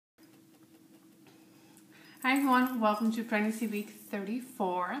Hi everyone, welcome to pregnancy week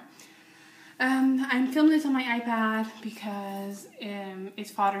 34. I'm filming this on my iPad because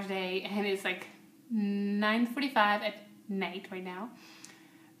it's Father's Day and it's like 9:45 at night right now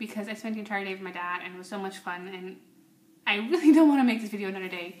because I spent the entire day with my dad and it was so much fun, and I really don't want to make this video another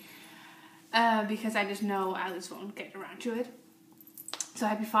day because I just know I just won't get around to it. So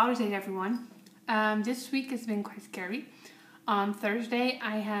happy Father's Day to everyone. This week has been quite scary. On Thursday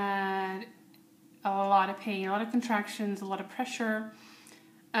I had a lot of pain, a lot of contractions, a lot of pressure.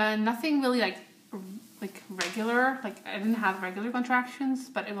 Nothing really like regular. Like I didn't have regular contractions,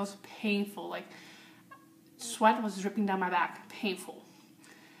 but it was painful. Like sweat was dripping down my back. Painful.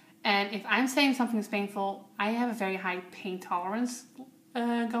 And if I'm saying something is painful, I have a very high pain tolerance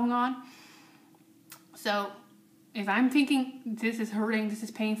going on. So if I'm thinking this is hurting, this is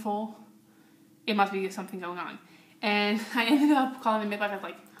painful, it must be something going on. And I ended up calling the midwife at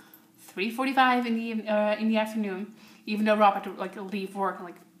like 3:45 in the afternoon, even though Rob had to like leave work in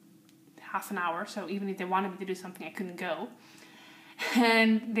like half an hour. So even if they wanted me to do something, I couldn't go.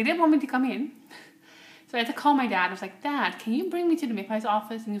 And they didn't want me to come in, so I had to call my dad. I was like, "Dad, can you bring me to the midwife's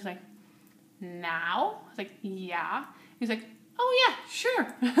office?" And he was like, "Now?" I was like, "Yeah." He was like, "Oh yeah,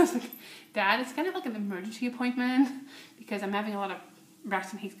 sure." I was like, "Dad, it's kind of like an emergency appointment because I'm having a lot of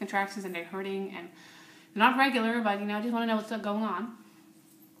Braxton Hicks contractions and they're hurting and they're not regular, but I just want to know what's going on."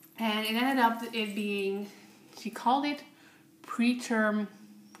 And it ended up it being, she called it preterm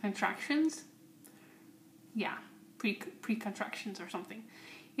contractions. Yeah, pre-contractions or something.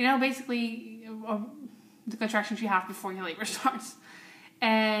 Basically the contractions you have before your labor starts.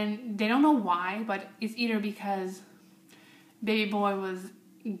 And they don't know why, but it's either because baby boy was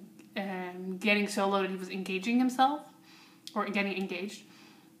getting so low that he was engaging himself, or getting engaged,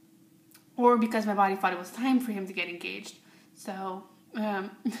 or because my body thought it was time for him to get engaged. So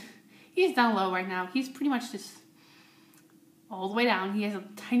he's down low right now. He's pretty much just all the way down. He has a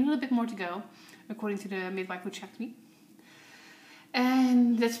tiny little bit more to go, according to the midwife who checked me.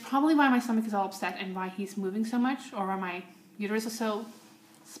 And that's probably why my stomach is all upset and why he's moving so much, or why my uterus is so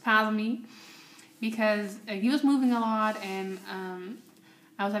spasmy, because he was moving a lot and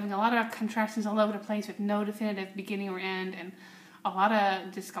I was having a lot of contractions all over the place with no definitive beginning or end and a lot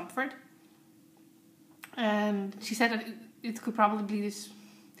of discomfort. And she said that it could probably be this,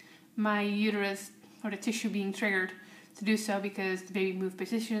 my uterus or the tissue being triggered to do so because the baby moved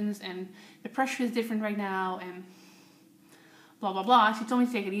positions and the pressure is different right now and blah blah blah. She told me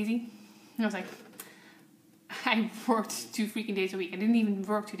to take it easy. And I was like, I worked 2 freaking days a week. I didn't even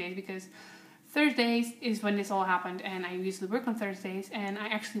work 2 days because Thursdays is when this all happened, and I usually work on Thursdays, and I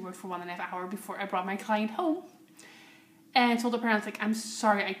actually worked for 1.5 hours before I brought my client home and told the parents, like, I'm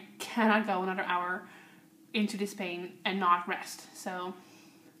sorry, I cannot go another hour into this pain and not rest. So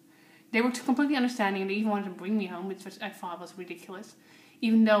they were completely understanding. They even wanted to bring me home, which I thought was ridiculous.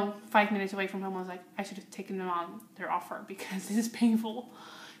 Even though 5 minutes away from home, I was like, I should have taken them on their offer because this is painful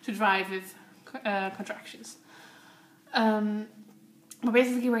to drive with contractions. But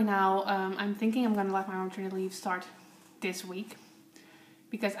basically right now, I'm thinking I'm going to let my maternity leave start this week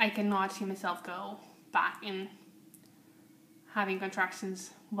because I cannot see myself go back in having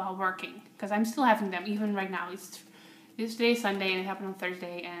contractions while working, because I'm still having them even right now. It's today's Sunday and it happened on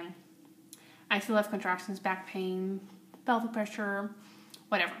Thursday, and I still have contractions, back pain, pelvic pressure,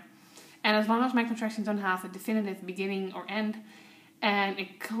 whatever. And as long as my contractions don't have a definitive beginning or end and a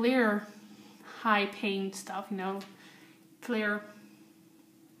clear high pain stuff, clear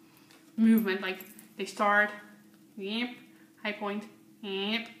movement, like they start, yep, high point,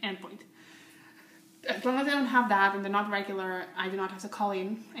 yep, end point. As long as I don't have that and they're not regular, I do not have to call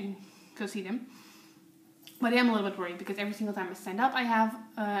in and go see them. But I am a little bit worried because every single time I stand up, I have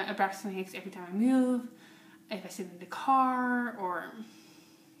a Braxton Hicks. Every time I move, if I sit in the car or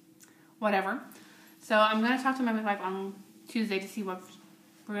whatever. So I'm going to talk to my midwife on Tuesday to see what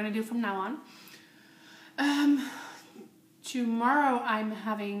we're going to do from now on. Tomorrow I'm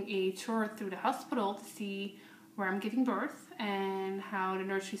having a tour through the hospital to see where I'm giving birth and how the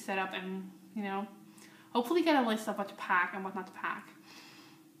nursery's set up, and hopefully get a list of what to pack and what not to pack.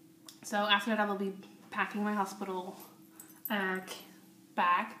 So after that I will be packing my hospital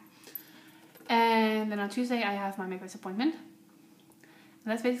bag. And then on Tuesday I have my midwife's appointment.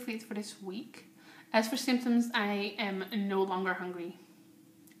 And that's basically it for this week. As for symptoms, I am no longer hungry.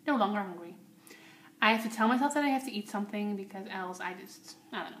 No longer hungry. I have to tell myself that I have to eat something because else I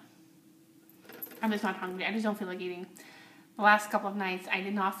don't know. I'm just not hungry. I just don't feel like eating. The last couple of nights I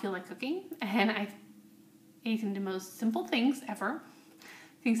did not feel like cooking, and I've eaten the most simple things ever.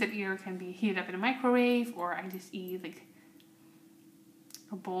 Things that either can be heated up in a microwave, or I just eat like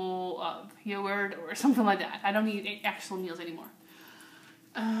a bowl of yogurt or something like that. I don't eat actual meals anymore.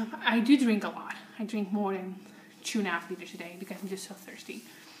 I do drink a lot. I drink more than 2.5 liters a day because I'm just so thirsty.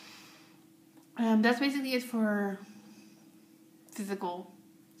 That's basically it for physical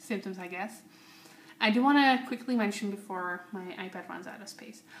symptoms, I guess. I do want to quickly mention before my iPad runs out of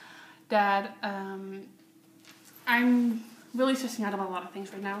space that I'm really stressing out about a lot of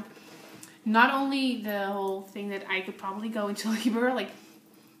things right now. Not only the whole thing that I could probably go into labor, like,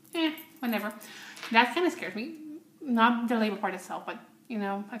 whenever. That kind of scares me. Not the labor part itself, but, you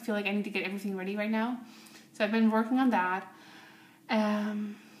know, I feel like I need to get everything ready right now. So I've been working on that.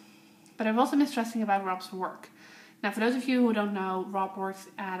 But I've also been stressing about Rob's work. Now, for those of you who don't know, Rob works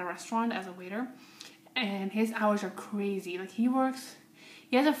at a restaurant as a waiter. And his hours are crazy. Like, he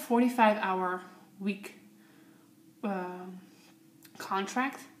has a 45-hour week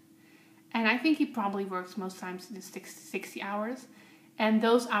contract. And I think he probably works most times 60 hours. And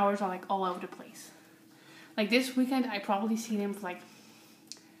those hours are like all over the place. Like this weekend, I probably seen him for like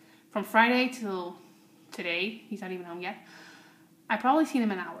from Friday till today. He's not even home yet. I probably seen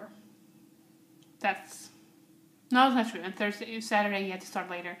him an hour. It's not true. And Saturday, he had to start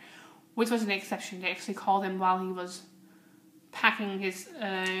later, which was an exception. They actually called him while he was packing his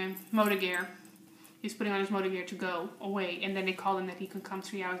motor gear. He's putting on his motor gear to go away, and then they called him that he could come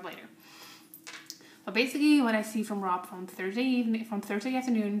 3 hours later. But basically, what I see from Rob from Thursday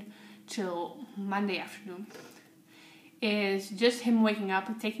afternoon till Monday afternoon is just him waking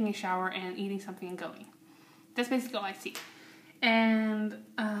up, taking a shower, and eating something and going. That's basically all I see. And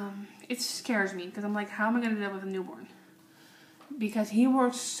it scares me because I'm like, how am I going to deal with a newborn? Because he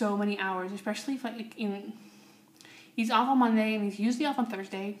works so many hours, especially if he's off on Monday and he's usually off on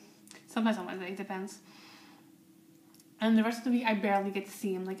Thursday, sometimes on Wednesday, it depends. And the rest of the week, I barely get to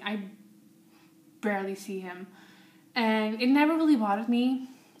see him. Like, I barely see him. And it never really bothered me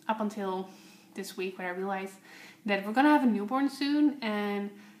up until this week when I realized that we're going to have a newborn soon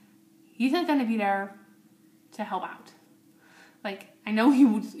and he's not going to be there to help out. Like, I know he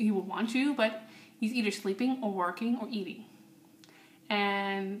would want to, but he's either sleeping or working or eating.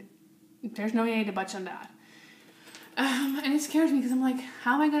 And there's no way to budge on that. And it scares me because I'm like,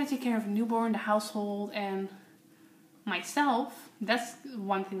 how am I going to take care of a newborn, the household, and myself? That's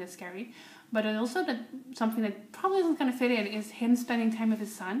one thing that's scary. But also something that probably isn't going to fit in is him spending time with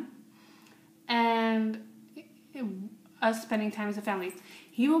his son and us spending time as a family.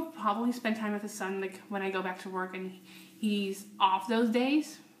 He will probably spend time with his son like when I go back to work and he's off those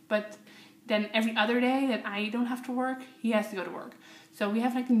days. But then every other day that I don't have to work, he has to go to work. So we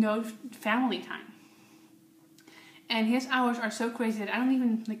have like no family time. And his hours are so crazy that I don't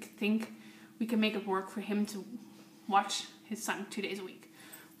even think we can make it work for him to watch his son 2 days a week.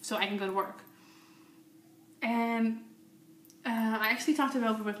 So I can go to work. And I actually talked it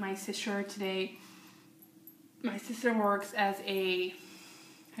over with my sister today. My sister works as a,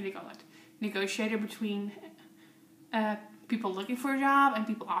 negotiator between people looking for a job and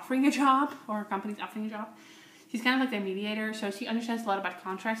people offering a job, or companies offering a job. She's kind of like the mediator, so she understands a lot about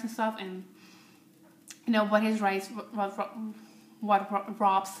contracts and stuff, and what his rights, what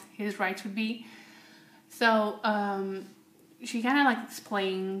Rob's his rights would be. So she kind of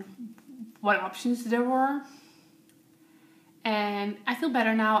explained what options there were, and I feel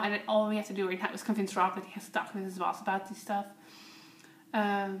better now. And all we have to do right now is convince Rob that he has to talk with his boss about this stuff,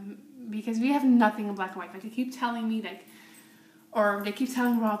 because we have nothing in black and white. Like they keep telling me they keep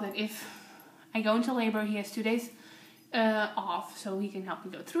telling Rob that if I go into labor, he has 2 days off, so he can help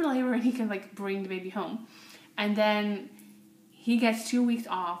me go through labor and he can bring the baby home, and then he gets 2 weeks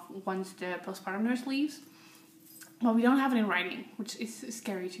off once the postpartum nurse leaves. Well, we don't have it in writing, which is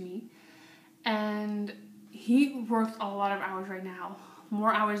scary to me. And he works a lot of hours right now,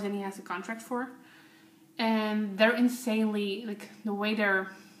 more hours than he has a contract for. And they're insanely, the way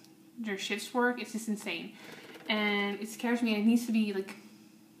their shifts work, it's just insane. And it scares me, and it needs to be,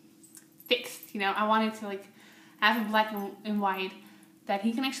 fixed, I want it to, have it black and white, that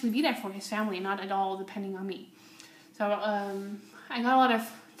he can actually be there for his family, not at all depending on me. So, I got a lot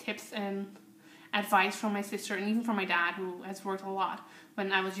of tips and advice from my sister and even from my dad, who has worked a lot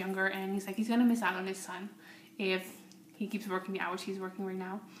when I was younger, and he's going to miss out on his son if he keeps working the hours he's working right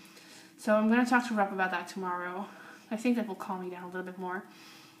now. So I'm going to talk to Rob about that tomorrow. I think that will calm me down a little bit more.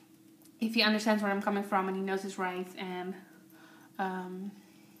 If he understands where I'm coming from and he knows his rights and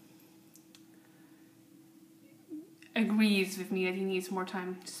agrees with me that he needs more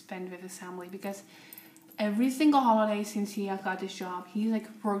time to spend with his family, because every single holiday since he got this job, he's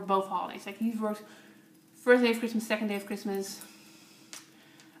worked both holidays. He's worked first day of Christmas, second day of Christmas,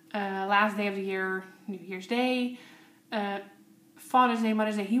 last day of the year, New Year's Day, Father's Day,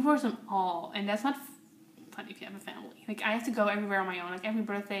 Mother's Day, he wears them all. And that's not fun if you have a family. Like, I have to go everywhere on my own. Like, every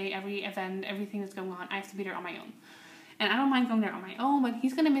birthday, every event, everything that's going on, I have to be there on my own. And I don't mind going there on my own, but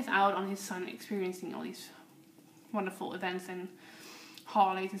he's going to miss out on his son experiencing all these wonderful events and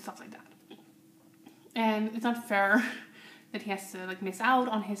holidays and stuff like that. And it's not fair that he has to, like, miss out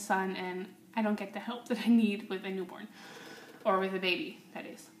on his son, and I don't get the help that I need with a newborn. Or with a baby, that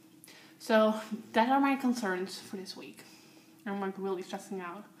is. So, that are my concerns for this week. I'm, like, really stressing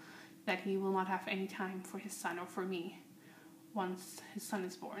out that he will not have any time for his son or for me once his son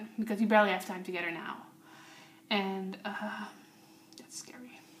is born. Because we barely have time together now. And, that's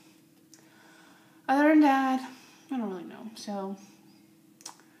scary. Other than that, I don't really know. So,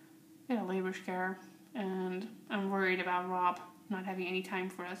 I had a labor scare. And I'm worried about Rob not having any time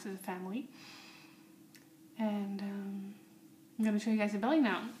for us as a family. And, I'm going to show you guys the belly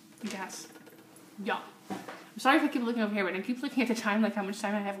now. Yes. Yeah. I'm sorry if I keep looking over here, but I keep looking at the time, like how much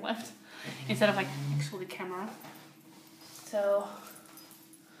time I have left, instead of like actually the camera. So,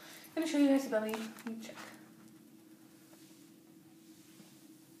 I'm going to show you guys the belly. Let me check.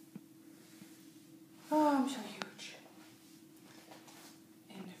 Oh, I'm so huge.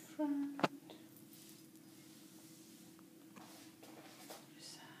 In the front.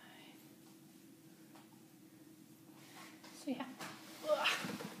 Side. So yeah.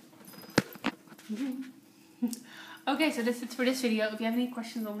 Okay, so that's it for this video. If you have any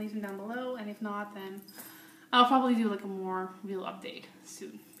questions, I'll leave them down below. And if not, then I'll probably do like a more real update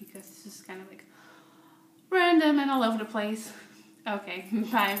soon. Because this is kind of like random and all over the place. Okay,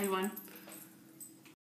 bye everyone.